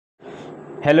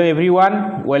Hello everyone,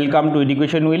 welcome to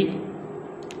educationWill.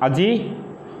 আজি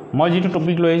মই যেটো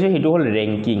টপিক লৈ আছো হেতু হল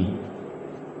ৰ্যাঙ্কিং।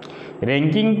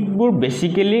 ৰ্যাঙ্কিংবোৰ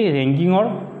বেসিক্যালি ৰ্যাঙ্কিংৰ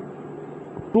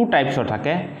টু টাইপছৰ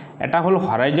থাকে। এটা হল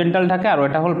হৰাইজন্টাল থাকে আৰু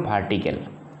এটা হল ভাৰ্টিকেল।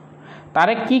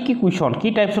 তাৰে কি কোৱেশ্চন কি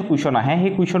টাইপছৰ কোৱেশ্চন আহে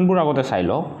সেই কোৱেশ্চনবোৰ আগতে চাই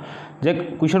লও যে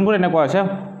কোৱেশ্চনবোৰ এনেকুৱা আছে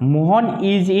Mohan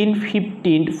is in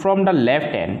 15th from the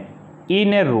left end in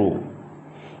a row.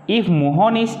 If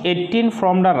Mohan is 18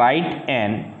 from the right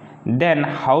end, then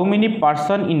how many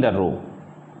person in the row?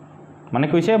 মানে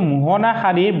কৈছে মোহনা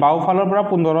শাৰীৰ বাওফালৰ পৰা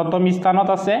 15তম স্থানত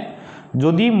আছে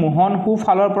যদি মোহন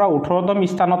সোঁফালৰ পৰা 18তম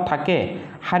স্থানত থাকে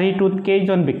শাৰীটোত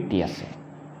কেইজন ব্যক্তি আছে।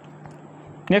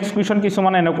 নেক্সট কোৱেশ্চন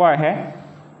কিছুমান এনেকুৱা আহে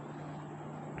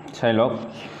চাই লওক।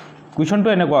 কোৱেশ্চনটো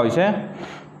এনেকুৱা হৈছে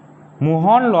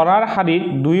মোহন লৰাৰ শাৰীত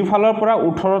দুইফালৰ পৰা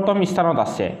 18তম স্থানত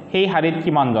আছে সেই শাৰীত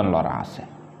কিমানজন লৰা আছে।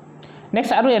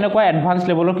 নেক্সট আৰু এনেকুৱা এডভান্স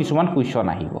লেভেলৰ কিছুমান কোৱেশ্চন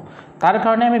আহিব। তাৰ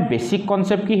কাৰণে আমি বেসিক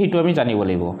কনসেপ্ট কি হেতু আমি জানিব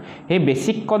লাগিব। এই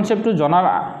বেসিক কনসেপ্টটো জনাৰ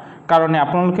কাৰণে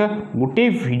আপোনালোকে গোটেই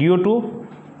ভিডিওটো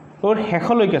ওৰ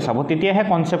হেখলৈকে চাব তেতিয়াহে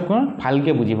কনসেপ্টটো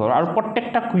ভালকে বুজি পাব আৰু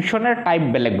প্ৰত্যেকটা কোৱেশ্চনৰ টাইপ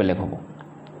বেলেগ বেলেগ হ'ব।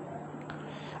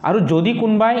 আৰু যদি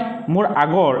কোনবাই মোৰ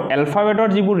আগৰ এলফাবেটৰ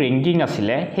যিবোৰ ৰ্যাঙ্কিং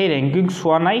আছিলে সেই ৰ্যাঙ্কিং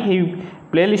চোৱা নাই সেই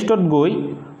প্লেলিষ্টত গৈ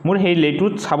মোৰ সেই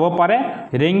লেটুত চাব পাৰে।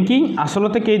 ৰ্যাঙ্কিং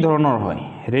আসলতে কেই ধৰণৰ হয়।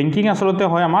 ৰ্যাঙ্কিং আসলতে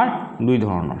হয় আমাৰ দুই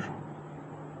ধৰণৰ।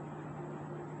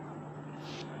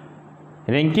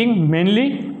 ৰ্যাঙ্কিং মেইনলি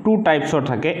টু টাইপছৰ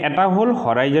থাকে। এটা হল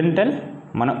হৰাইজন্টাল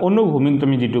মানে অনুভূমিক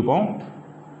তুমি যেটো কও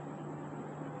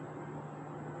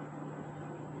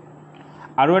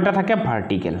আৰু এটা থাকে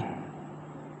ভাৰ্টিকেল।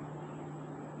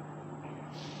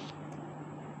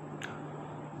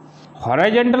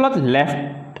 হৰাইজন্টালত লেফট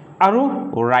আৰু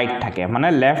ৰাইট থাকে মানে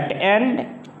লেফট এন্ড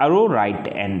আৰু ৰাইট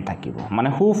এন্ড থাকিব মানে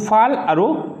সোঁফাল আৰু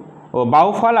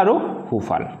বাওফাল আৰু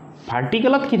সোঁফাল।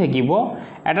 ভাৰ্টিকেলত কি থাকিব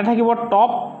এটা থাকিব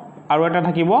টপ আৰু এটা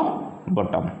থাকিব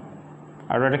বটম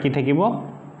আৰু এটা কি থাকিব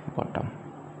বটম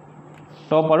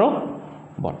টপ আৰু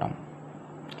বটম।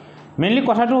 মেইনলি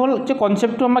কথাটো হল যে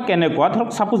কনসেপ্টটো আমাৰ কেনেকুৱা ধৰক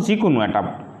সাপোজ যিকোনো এটা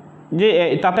যে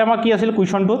তাতে আমাৰ কি আছিল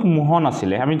কোৱেশ্চনটোত মোহন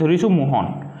আছিলে আমি ধৰিছো মোহন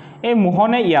এই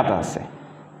মোহনে ইয়াতে আছে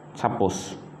সাপোজ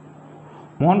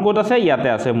মোহন ক'ত আছে ইয়াতে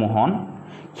আছে মোহন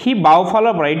হি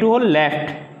বাওফালৰ পৰা এইটো হল লেফট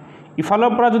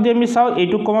ইফালৰ পৰা যদি আমি চাও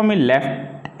এইটো কম আমি লেফট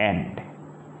এন্ড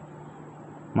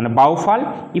মানে বাওফাল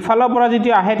ইফালৰ পৰা যদি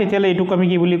আহে তেতিয়ালে এইটো আমি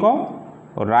কি বুলি কও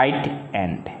ৰাইট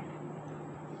এন্ড।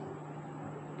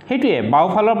 হেতুৱে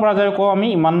বাওফালৰ পৰা যায় কও আমি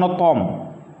ইমানতম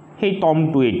সেই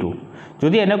তমটো এইটো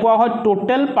যদি এনেকুৱা হয়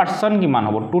টোটাল পাৰসন কিমান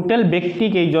হ'ব টোটাল ব্যক্তি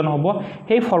কেইজন হ'ব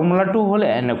সেই ফৰ্মুলাটো হল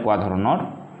এনেকুৱা ধৰণৰ।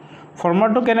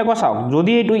 ফৰ্মুলাটো কেনেকুৱা চাওক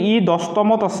যদি এইটো ই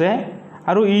 10তমত আছে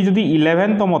আৰু ই যদি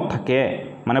 11তমত থাকে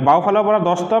মানে বাওফালৰ পৰা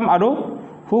 10তম আৰু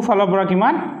সোঁফালৰ পৰা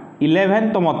কিমান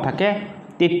 11তমত থাকে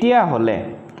তেতিয়া হলে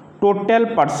টোটাল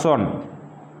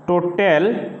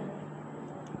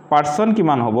পাৰসন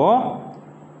কিমান হ'ব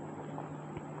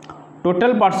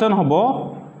টোটাল পাৰসন হ'ব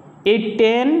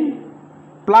 10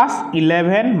 প্লাস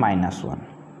 11 মাইনাস 1।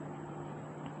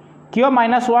 কিয়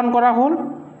মাইনাস 1 কৰা হল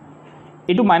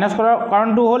এটো মাইনাস কৰাৰ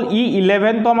কাৰণটো হল ই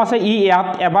 11তম আছে ই ইয়াত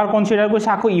এবাৰ কনসিডাৰ কৰিছে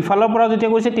আকৌ ইফালৰ পৰা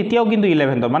যেতিয়া কৈছে তেতিয়াও কিন্তু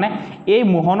 11তম মানে এই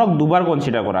মোহনক দুবাৰ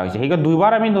কনসিডাৰ কৰা হৈছে হেকা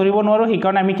দুইবাৰ আমি ধৰিব নোৱাৰো সেই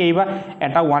কাৰণে আমি কেইবা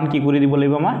এটা 1 কি কৰি দিব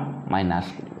লাগিব আমাৰ মাইনাস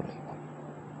কৰিব লাগিব।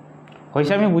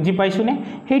 হৈছে আমি বুজি পাইছো নে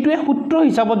হেইটোৱে সূত্ৰ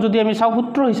হিচাপত যদি আমি চাও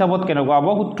সূত্ৰ হিচাপত কেনেকুৱা হ'ব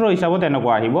সূত্ৰ হিচাপত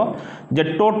এনেকুৱা আহিব যে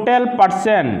total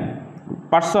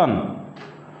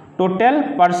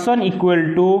person equal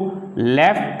to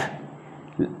left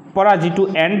পৰা যেটো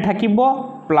এন্ড থাকিব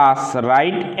প্লাস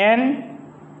ৰাইট এন্ড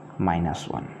মাইনাস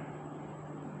 1।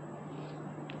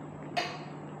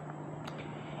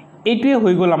 এইটোৱে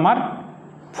হৈ গল আমাৰ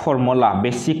ফৰ্মুলা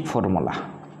বেসিক ফৰ্মুলা।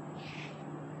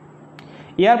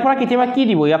 ইয়াৰ পৰা কেতিয়াবা কি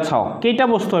দিব ইয়াত চাও কেইটা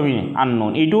বস্তু আমি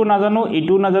আননোন এইটোও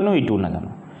নাজানো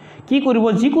কি কৰিব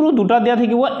যিকোনো দুটা দিয়া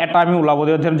থাকিব এটা আমি উলাব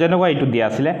দিও যেনেকুৱা এইটো দিয়া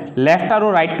আছিল লেফট আৰু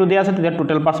ৰাইটটো দিয়া আছে তেতিয়া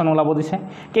টোটাল পাৰসন উলাব দিছে।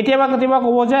 কেতিয়াবা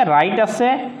ক'ব যে ৰাইট আছে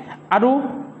আৰু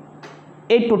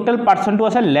এই টোটাল পাৰসনটো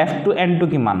আছে লেফট টু এন্ড টু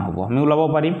কিমান হ'ব আমি উলাব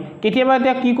পাৰিম। কেতিয়াবা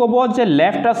এতিয়া কি ক'ব যে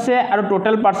লেফট আছে আৰু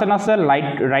টোটাল পাৰসন আছে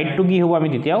ৰাইট টু কি হ'ব আমি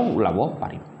তেতিয়াও উলাব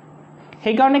পাৰিম।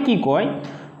 সেই কাৰণে কি কয়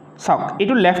চাওক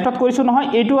এইটো লেফটত কৰিছো নহয়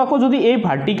এইটো আকৌ যদি এই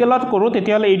ভাৰ্টিকেলত কৰো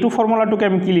তেতিয়ালে এইটো ফৰ্মুলাটোকে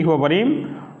আমি কি লিখিব পাৰিম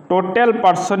total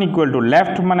person equal to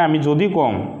left মানে আমি যদি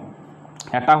কম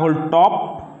এটা হল টপ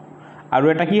আৰু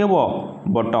এটা কি হ'ব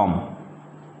বটম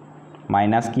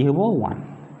মাইনাস কি হ'ব 1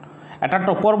 এটা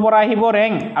টপৰ পৰা আহিব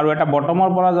ৰেংক আৰু এটা বটমৰ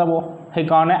পৰা যাব সেই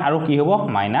কাৰণে আৰু কি হ'ব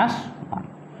মাইনাস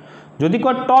 1। যদি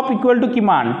কয় টপ ইকুৱেল টু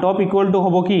কিমান টপ ইকুৱেল টু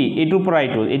হ'ব কি এইটোৰ পৰা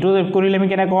এইটো কৰিলে আমি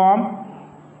কেনে কম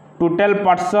টোটাল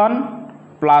পাৰসন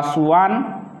প্লাস 1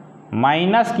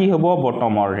 মাইনাস কি হ'ব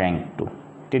বটমৰ ৰেংকটো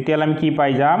তেতিয়ালে আমি কি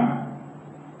পাই যাম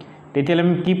তেতিয়ালে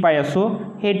আমি কি পাই আছো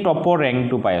সেই টপৰ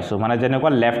ৰেংকটো পাই আছো মানে যেনেকুৱা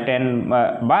লেফট হ্যান্ড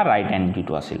বা ৰাইট হ্যান্ড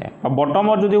যেটো আছিল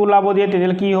বটমৰ যদি ওলাব দিয়ে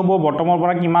তেতিয়ালে কি হ'ব বটমৰ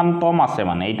পৰা কিমান তম আছে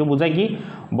মানে এইটো বুজাই কি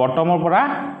বটমৰ পৰা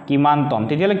কিমান তম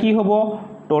তেতিয়ালে কি হ'ব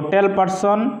টোটাল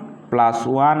পারসন প্লাস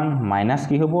 1 মাইনাস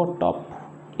কি হ'ব টপ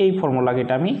এই ফর্মুলা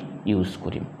কেটা আমি ইউজ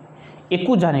কৰিম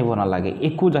একো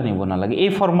জানিব নালাগে এই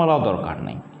ফৰ্মুলা দৰকাৰ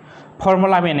নাই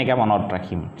ফৰ্মুলা আমি এনেকৈ মনত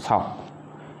ৰাখিম চাওক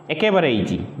একেবাৰে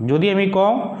ইজি যদি আমি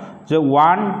কওঁ যে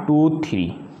 1 2 3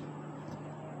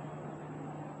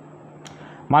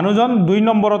 মানুহজন 2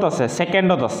 নম্বৰত আছে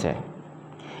সেকেন্ডত আছে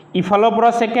ইফালৰ পৰা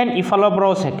সেকেন্ড ইফালৰ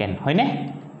পৰাও সেকেন্ড হয়নে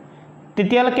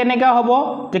তেতিয়ালে কেনেকা হ'ব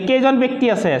যে কেইজন ব্যক্তি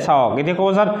আছে চাওক এতিয়া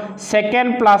কওঁ স্যাৰ সেকেন্ড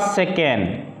প্লাস সেকেন্ড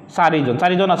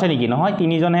চাৰিজন আছে নেকি নহয়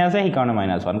তিনিজন হে আছে সেই কাৰণে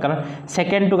 -1 কাৰণ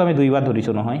সেকেন্ডটোক আমি দুইবাৰ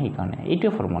ধৰিছো নহয় সেই কাৰণে এইটো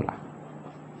ফৰ্মুলা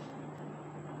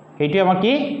এইটো আমাৰ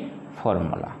কি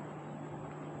ফৰ্মুলা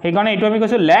সেই কাৰণে এইটো আমি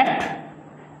কৈছো লেফট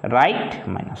ৰাইট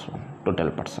 -1 টোটাল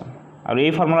পাৰসন আৰু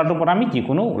এই ফৰ্মুলাটোৰ পৰা আমি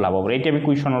যিকোনো ওলাব পাৰো এতিয়া আমি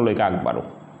কুৱেশ্যনলৈকে আগবাঢ়ো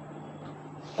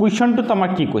কুৱেশ্যনটো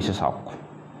তোমাক কি কৈছে চাওক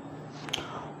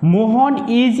Mohan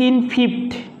is in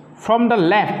 5th from the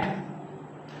left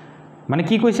মানে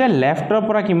কি কৈছে লেফটৰ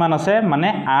পৰা কিমান আছে মানে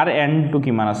r n টু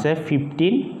কিমান আছে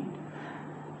 15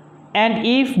 and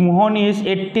if Mohan is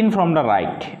 18 from the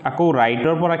right আকৌ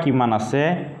ৰাইটৰ পৰা কিমান আছে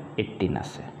 18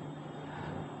 আছে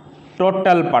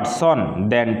total person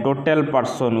then total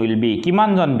person will be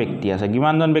কিমানজন ব্যক্তি আছে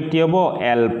কিমানজন ব্যক্তি হ'ব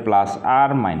l plus r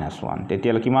minus 1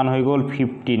 তেতিয়ালে কিমান হৈ গ'ল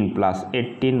 15 plus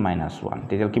 18 minus 1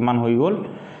 তেতিয়ালে কিমান হৈ গ'ল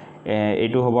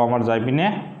এইটো হ'ব আমাৰ যাই পিনে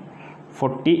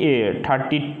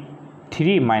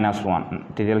 33 minus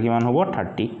 1 তেতিয়ালে কিমান হ'ব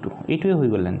 32 এইটোই হৈ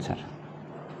গ'ল आंसर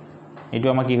এইটো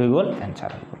আমাৰ কি হৈ গ'ল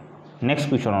आंसर হৈ গ'ল নেক্সট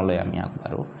কোৱেশ্যনলৈ আমি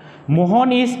আগবাঢ়ো Mohan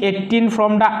is 18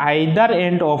 from the either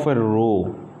end of a row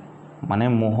মানে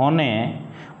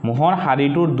মোহন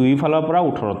হাৰিটোৰ দুই ফালৰ পৰা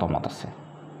 18 তমত আছে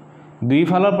দুই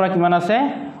ফালৰ পৰা কিমান আছে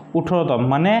 18 তম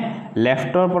মানে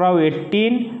লেফটৰ পৰা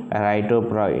 18 ৰাইটৰ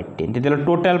পৰা 18 তেতিয়ালে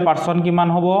টোটাল পারসন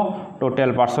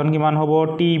কিমান হ'ব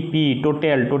TP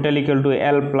total equal to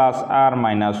L plus R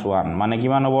minus 1 মানে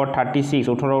কিমান হ'ব 36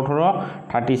 18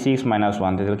 36 minus 1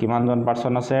 তেতিয়ালে কিমান জন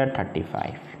পারসন আছে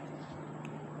 35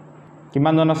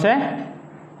 কিমান জন আছে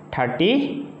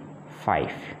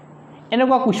 35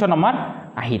 এনেকুৱা কোৱেশ্যন আমাৰ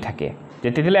আহি থাকে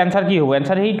তেতিয়ালে आंसर কি হ'ব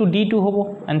आंसर এইটো D2 হ'ব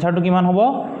आंसरটো কিমান হ'ব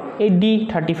এই D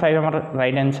 35 আমাৰ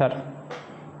right answer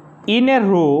in a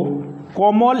row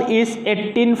Komal is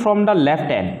 18 from the left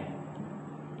end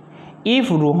if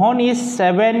Rohan is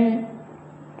 7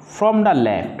 from the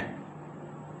left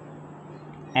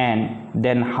and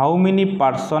then how many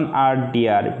person are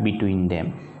there between them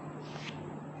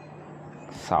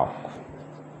so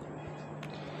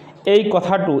এই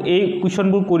কথাটো এই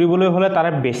কোৱেশ্যনবোৰ কৰিবলৈ হলে তাৰ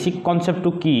বেসিক কনসেপ্টটো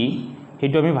কি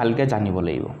হেতু আমি ভালকে জানিব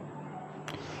লাগিব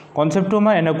কনসেপ্টটো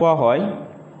আমাৰ এনেকুৱা হয়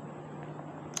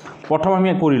প্ৰথম আমি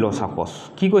কৰিলো সাপোজ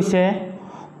কি কৈছে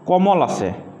কমল আছে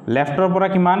লেফটৰ পৰা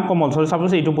কিমান কমল সৰি সাপোজ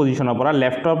এইটো পজিশনৰ পৰা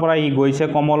লেফটৰ পৰা ই গৈছে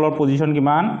কমলৰ পজিশন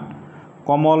কিমান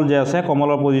কমল যে আছে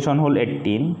কমলৰ পজিশন হল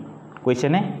 18 কৈছে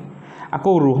নে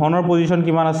আকৌ ৰোহনৰ পজিশন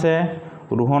কিমান আছে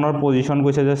ৰোহনৰ পজিশন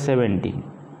কৈছে যে 17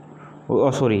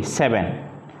 সৰি 7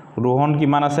 ৰোহন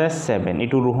কিমান আছে 7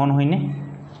 এটো ৰোহন হয়নে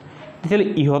তেতিয়ালে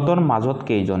ইহতৰ মাজত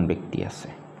কেইজন ব্যক্তি আছে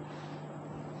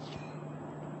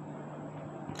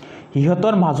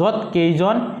ইহতৰ মাজত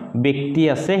কেইজন ব্যক্তি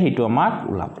আছে হেতু আমাক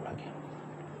উলাব লাগে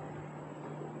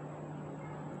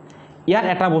ইয়াৰ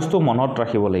এটা বস্তু মনত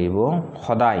ৰাখিব লাগিব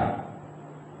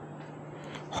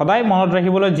সদায় মনত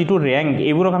ৰাখিবলৈ যেটো ৰেংক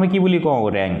এইবোৰক আমি কি বুলি কওঁ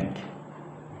ৰেংক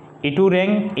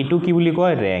এটো কি বুলি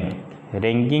কয়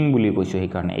ৰেংকিং বুলি কৈছো সেই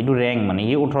কাৰণে এটো ৰেংক মানে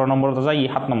ই 18 নম্বৰত আছে ই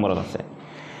 7 নম্বৰত আছে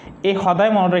এই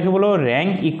সদায় মনত ৰাখিবলৈ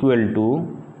ৰেংক ইকুৱেল টু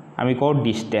আমি কওঁ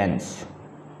ডিসটেন্স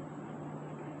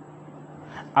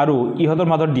আৰু ইহতৰ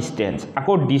মাজৰ ডিসটেন্স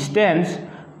আকৌ ডিসটেন্স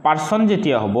পাৰসন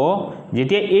যেতিয়া হ'ব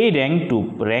যেতিয়া এই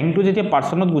ৰেংকটো যেতিয়া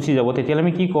পাৰসনত গুছি যাব তেতিয়ালে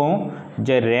আমি কি কওঁ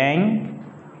যে ৰেংক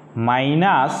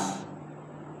মাইনাস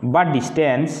বা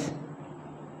ডিসটেন্স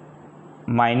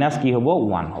মাইনাস কি হ'ব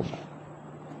 1 হ'ব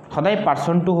সদায়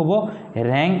পারসনটো হ'ব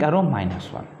ৰেংক আৰু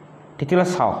 -1 তেতিয়ালে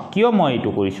চাও কিয় মই এটো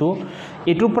কৰিছো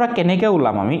এটোৰ পৰা কেনেকৈ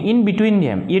ওলাম আমি ইন বিটুইন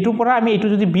দেম এটোৰ পৰা আমি এটো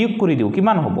যদি বিয়োগ কৰি দিও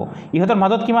কিমান হ'ব ইহতৰ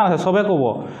মাজত কিমান আছে সবে ক'ব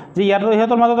যে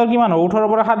ইহতৰ মাজত কিমান হ'ব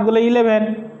 18 পৰা 7 গলে 11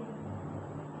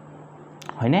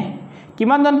 হয়নে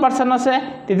কিমানজন পারসন আছে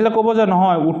তেতিয়ালে ক'ব যে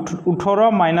নহয়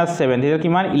 18 - 7 তেতিয়ালে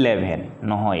কিমান 11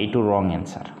 নহয় এটো ৰং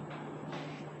आंसर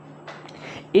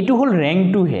এটো হল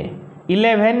ৰেংকটো হে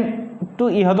 11 তো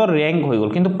ইহতৰ ৰেংক হৈ গল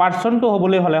কিন্তু পাৰসনটো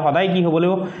হ'বলৈ হলে সদায় কি হ'ব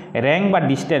লাগিব ৰেংক বা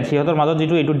ডিসটেন্স ইহতৰ মাজত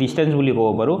যেটো এটো ডিসটেন্স বুলি ক'ব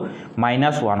পাৰো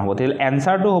 -1 হ'ব তেতিয়ালে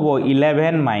आंसरটো হ'ব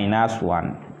 11 - 1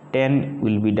 10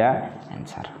 will be the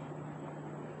answer.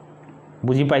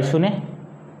 বুজি পাইছুনে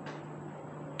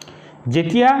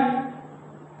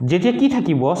যেতিয়া কি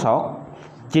থাকিব চাওক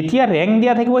যেতিয়া ৰ্যাঙ্ক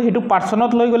দিয়া থাকিব হেতু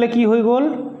পাৰ্সনত লৈ গলে কি হৈ গল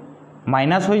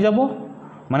মাইনাস হৈ যাব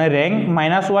মানে ৰ্যাঙ্ক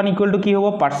 -1 ইকুয়াল টু কি হ'ব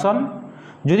পার্সন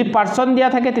যদি পার্সন দিয়া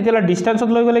থাকে তেতিয়ালে ডিসটেন্সত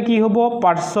লৈ গলে কি হ'ব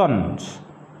পার্সনস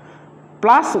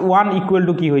 +1 ইকুয়াল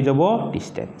টু কি হৈ যাব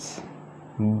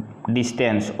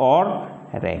ডিসটেন্স অর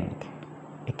র্যাঙ্ক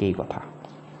একেই কথা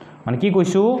মানে কি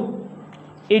কৈছো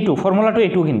এইটো ফর্মুলাটো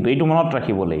এইটো কিন্তু এইটো মনত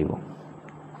ৰাখিব লাগিব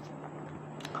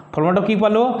ফৰ্মুলাটো কি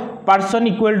পালো person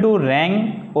equal to ৰ্যাঙ্ক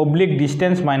oblique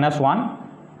distance -1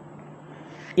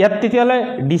 ইয়াত তেতিয়ালে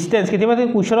ডিসটেন্স কেতিয়াবা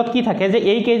কুৱেশ্যনত কি থাকে যে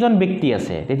এই কেইজন ব্যক্তি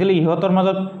আছে তেতিয়ালে ইহতৰ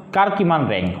মাজত কাৰ কিমান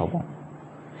ৰ্যাঙ্ক হ'ব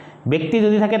ব্যক্তি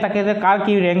যদি থাকে তাকে যে কাৰ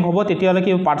কি ৰ্যাঙ্ক হ'ব তেতিয়ালে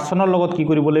কি পাৰ্সনৰ লগত কি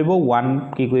কৰিব লাগিব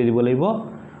 1 কি কৰি দিব লাগিব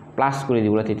প্লাস কৰি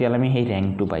দিব তেতিয়ালে আমি সেই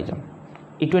ৰ্যাঙ্কটো পাই যাম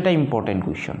এইটো এটা ইম্পৰ্টেন্ট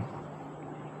কুৱেশ্যন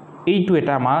এইটো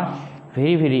এটা আমাৰ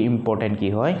ভেৰি ভেৰি ইম্পৰ্টেন্ট কি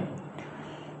হয়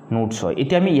নোটস হয়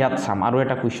এতিয়া আমি ইয়াত চাম আৰু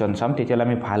এটা কুৱেশ্যন চাম তেতিয়ালে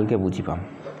আমি ভালকে বুজি পাম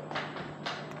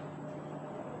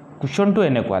কুৱেশ্যনটো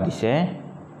এনেকুৱা দিছে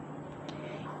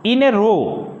in a row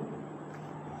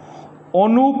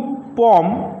Anupam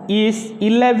is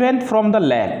 11th from the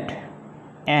left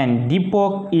and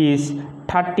Deepak is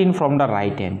 13 from the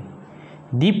right hand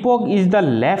Deepak is the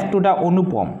left to the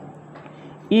Anupam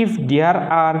if there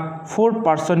are 4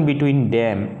 person between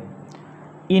them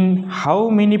in how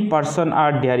many person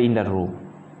are there in the row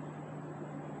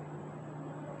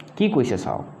কি কৈছে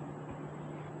চাও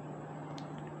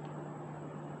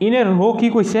in a row কি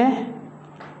কৈছে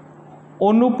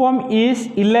Anupam is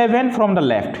 11 from the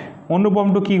left Anupam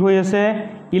to কি হৈ আছে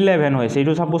 11 হৈছে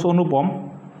এটো সাপোজ Anupam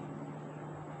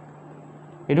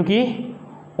এটো কি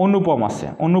Anupam আছে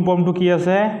Anupam to কি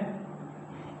আছে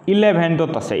 11th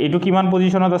ত আছে এটো কিমান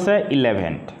পজিশনত আছে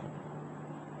 11th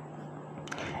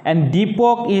and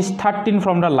Deepak is 13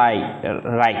 from the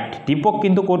right Deepak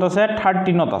কিন্তু কোত আছে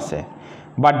 13 ত আছে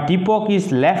but Deepak is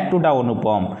left to the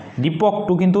Anupam Deepak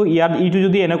to কিন্তু ইয়াত ইটো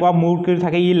যদি এনেকুৱা মুভ কৰি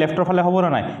থাকে ই লেফটৰ ফালে হ'ব না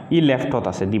নাই ই লেফটত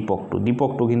আছে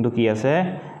Deepak to কিন্তু কি আছে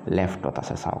লেফটত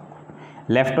আছে চাওক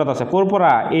লেফটত আছে কোৰ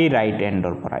পৰা এই ৰাইট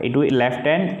এন্ডৰ পৰা ইটো লেফট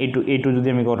এন্ড ইটো যদি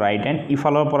আমি কও ৰাইট এন্ড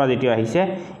ইফালৰ পৰা যেতিয়া আহিছে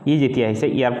ই যেতিয়া আহিছে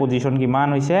ইয়াৰ পজিশন কিমান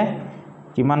হৈছে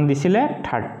কিমান দিছিলে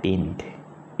 13th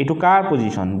ইটো কাৰ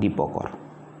পজিশন Deepakৰ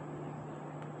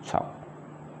চাওক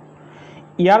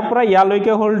ইয়াৰ পৰা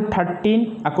ইয়ালৈকে হল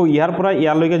 13 আকৌ ইয়াৰ পৰা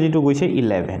ইয়ালৈকে যেটো গৈছে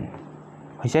 11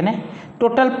 হৈছে নে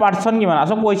টোটাল পাৰসন কিমান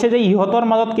আছে কৈছে যে ইহতৰ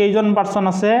মাজত কেইজন পাৰসন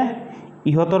আছে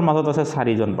ইহতৰ মাজত আছে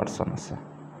 4 জন পাৰসন আছে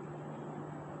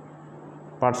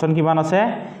পাৰসন কিমান আছে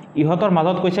ইহতৰ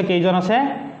মাজত কৈছে কেইজন আছে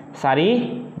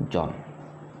 4 জন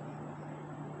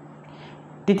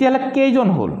তেতিয়ালে কেইজন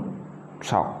হল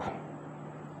চাওক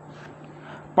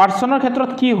পাৰসনৰ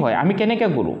ক্ষেত্ৰত কি হয় আমি কেনেকৈ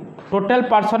কৰো টোটাল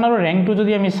পাৰসনৰ ৰ্যাঙ্কটো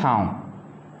যদি আমি চাও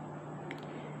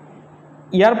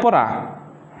ইয়াৰ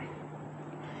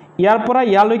পৰা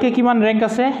ইয়ালৈকে কিমান ৰ্যাঙ্ক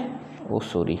আছে ও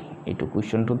সৰি এটো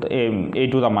কোৱেশ্যনটো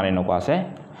এটো আমাৰ এনেকুৱা আছে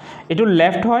এটো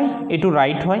লেফট হয় এটো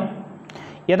ৰাইট হয়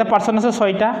ইয়াতে পাৰসন আছে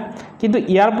 6টা কিন্তু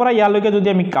ইয়াৰ পৰা ইয়ালৈকে যদি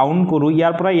আমি কাউন্ট কৰো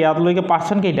ইয়াৰ পৰা ইয়ালৈকে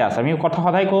পাৰসন কেইটা আছে আমি কথা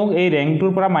সদায় কওঁ এই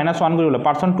ৰ্যাঙ্কটোৰ পৰা -1 কৰিলে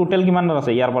পাৰসন টোটাল কিমান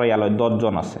আছে ইয়াৰ পৰা ইয়ালৈ 10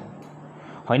 জন আছে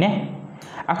হয়নে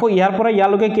আকৌ ইয়াৰ পৰা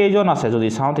ইয়ালৈকে কেইজন আছে যদি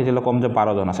চাও তেতিয়ালে কম যে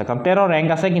 12 জন আছে কাৰণ 13 ৰ্যাঙ্ক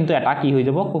আছে কিন্তু এটা কি হৈ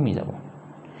যাব কমি যাব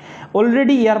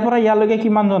অলৰেডি ইয়াৰ পৰা ইয়ালৈকে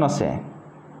কিমান জন আছে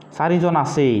 4 জন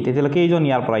আছে তেতিয়ালে কেইজন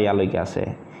ইয়াৰ পৰা ইয়ালৈকে আছে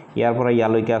ইয়াৰ পৰা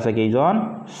ইয়ালৈকে আছে কেইজন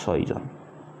 6 জন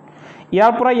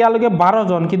ইয়াৰ পৰা ইয়ালৈকে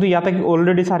 12 জন কিন্তু ইয়াতে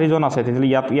অলৰেডি 4 জন আছে তেতিয়ালে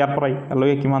ইয়াৰ পৰা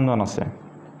ইয়ালৈকে কিমান জন আছে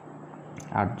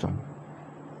 8 জন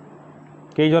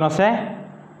কেইজন আছে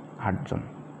 8 জন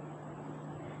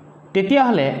তেতিয়া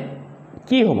হলে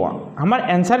কি হ'ব আমাৰ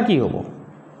এনসাৰ কি হ'ব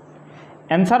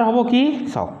এনসাৰ হ'ব কি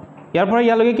চাওক ইয়াৰ পৰা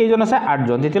ইয়ালৈকে কেইজন আছে 8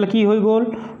 জন তেতিয়ালে কি হৈ গল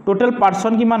টোটাল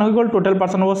পারসন কিমান হৈ গল টোটাল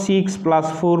পারসন হ'ব 6 +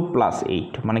 4 +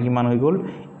 8 মানে কিমান হৈ গল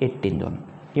 18 জন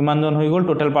কিমান জন হৈ গল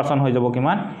টোটাল পারসন হৈ যাব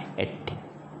কিমান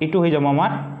 18 এটো হৈ যাব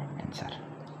আমাৰ এনসার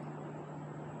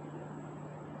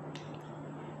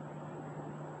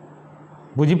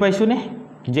বুজি পাইছো নে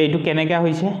যে এটো কেনেকা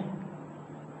হৈছে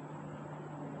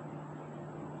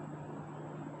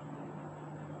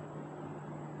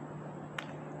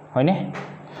হয়নে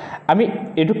আমি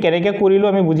এটো কেনেকে কৰিলো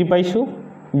আমি বুজি পাইছো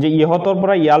যে ইহতৰ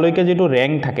পৰা ইয়ালৈকে যেটো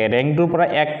ৰ্যাঙ্ক থাকে ৰ্যাঙ্কটোৰ পৰা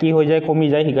এক কি হৈ যায় কমি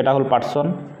যায় হিকটা হল পাৰসন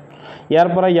ইয়াৰ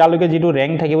পৰা ইয়ালৈকে যেটো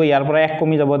ৰ্যাঙ্ক থাকিব ইয়াৰ পৰা এক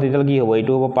কমি যাব তেতিয়ালে কি হ'ব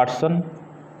এটো হ'ব পারসন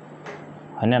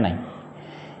হয়নে নাই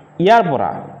ইয়াৰ পৰা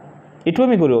এটো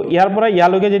আমি কৰো ইয়াৰ পৰা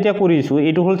ইয়ালৈকে যেতিয়া কৰিছো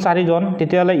এটো হল 4 জন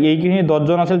তেতিয়ালে এইখিনি 10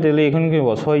 জন আছিল তেতিয়ালে এইখিনি কি হ'ব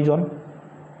 6 জন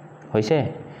হৈছে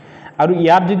আৰু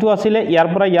ইয়াৰ যেটো আছিল ইয়াৰ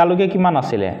পৰা ইয়ালৈকে কিমান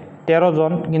আছিল 13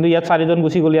 জন কিন্তু ইয়াত 4 জন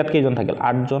গুচি গ'ল ইয়াত কেইজন থাকিল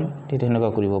 8 জন তেতিয়া এনেকুৱা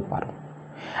কৰিব পাৰো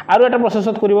আৰু এটা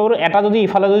প্ৰসেছত কৰিব পাৰো এটা যদি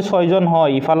ইফালে যদি 6 জন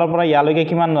হয় ইফালৰ পৰা ইয়ালৈকে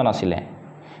কিমান জন আছিল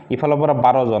ইফালৰ পৰা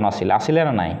 12 জন আছিল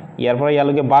না নাই ইয়াৰ পৰা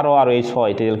ইয়ালৈকে 12 আৰু এই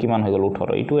 6 তেতিয়া কিমান হৈ গ'ল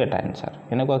 18 এইটো এটা आंसर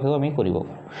এনেকুৱাকৈ আমি কৰিব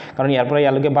কাৰণ ইয়াৰ পৰা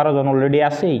ইয়ালৈকে 12 জন অলৰেডি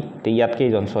আছেই তে ইয়াত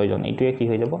কেইজন 6 জন এইটোৱে কি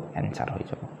হৈ যাব आंसर হৈ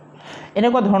যাব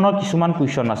এনেকুৱা ধৰণৰ কিছুমান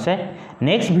কোৱেশ্চন আছে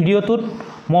নেক্সট ভিডিওটোত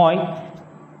মই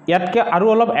ইয়াতকে আৰু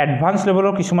অলপ এডভান্স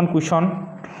লেভেলৰ কিছুমান কোৱেশ্চন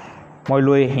মই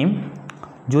লৈ আহিম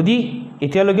যদি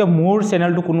এতিয়ালৈকে মোৰ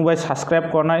চেনেলটো কোনোবাই সাবস্ক্ৰাইব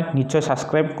কৰা নাই নিশ্চয়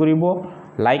সাবস্ক্ৰাইব কৰিব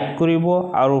লাইক কৰিব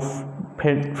আৰু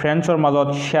ফ্ৰেণ্ডছৰ মাজত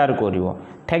শ্বেয়াৰ কৰিব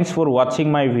thanks for watching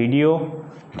my video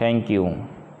thank U